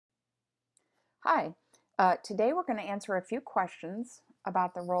Hi, today we're going to answer a few questions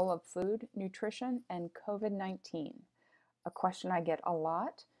about the role of food, nutrition, and COVID-19. A question I get a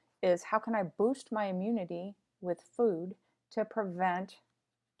lot is how can I boost my immunity with food to prevent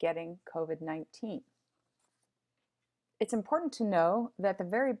getting COVID-19? It's important to know that the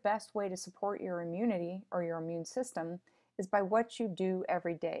very best way to support your immunity or your immune system is by what you do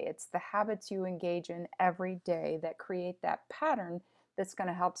every day. It's the habits you engage in every day that create that pattern that's going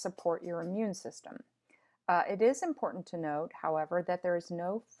to help support your immune system. It is important to note, however, that there is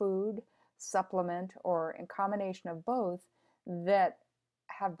no food, supplement, or a combination of both that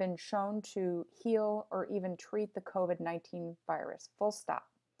have been shown to heal or even treat the COVID-19 virus, full stop.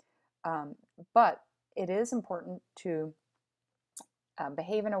 But it is important to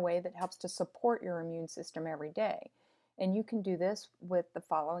behave in a way that helps to support your immune system every day. And you can do this with the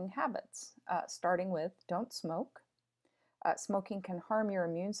following habits, starting with don't smoke. Smoking can harm your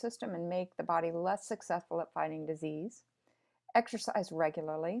immune system and make the body less successful at fighting disease. Exercise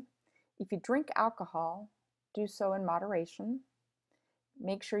regularly. If you drink alcohol, do so in moderation.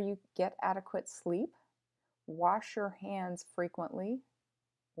 Make sure you get adequate sleep. Wash your hands frequently.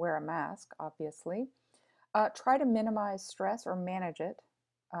 Wear a mask, obviously. Try to minimize stress or manage it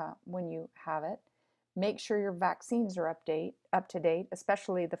when you have it. Make sure your vaccines are up to date,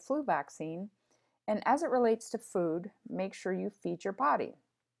 especially the flu vaccine. And as it relates to food, make sure you feed your body.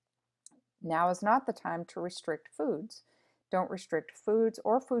 Now is not the time to restrict foods. Don't restrict foods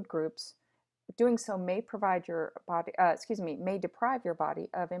or food groups. Doing so may provide your body, may deprive your body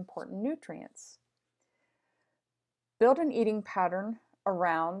of important nutrients. Build an eating pattern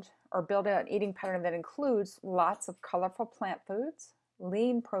that includes lots of colorful plant foods,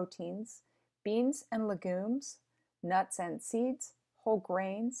 lean proteins, beans and legumes, nuts and seeds, whole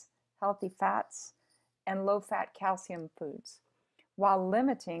grains, healthy fats, and low-fat calcium foods, while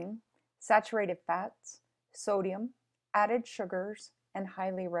limiting saturated fats, sodium, added sugars, and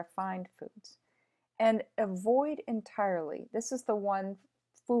highly refined foods. And avoid entirely, this is the one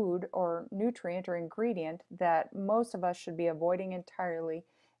food or nutrient or ingredient that most of us should be avoiding entirely,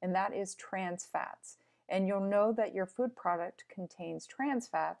 and that is trans fats. And you'll know that your food product contains trans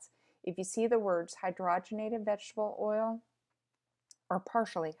fats if you see the words hydrogenated vegetable oil or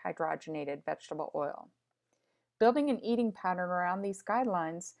partially hydrogenated vegetable oil. Building an eating pattern around these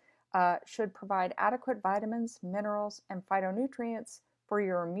guidelines should provide adequate vitamins, minerals, and phytonutrients for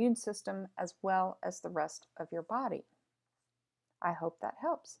your immune system as well as the rest of your body. I hope that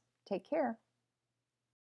helps. Take care.